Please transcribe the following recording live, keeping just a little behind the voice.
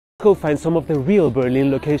could find some of the real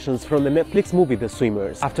Berlin locations from the Netflix movie The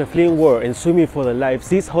Swimmers. After fleeing war and swimming for their lives,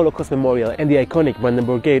 this Holocaust memorial and the iconic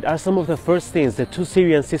Brandenburg Gate are some of the first things the two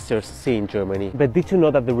Syrian sisters see in Germany. But did you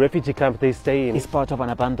know that the refugee camp they stay in is part of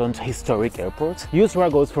an abandoned historic airport?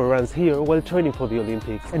 Yusra goes for runs here while training for the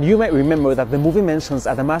Olympics. And you might remember that the movie mentions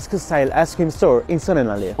a Damascus-style ice cream store in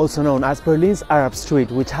Sonnenallee, also known as Berlin's Arab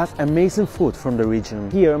Street, which has amazing food from the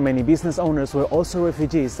region. Here, many business owners were also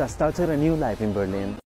refugees that started a new life in Berlin.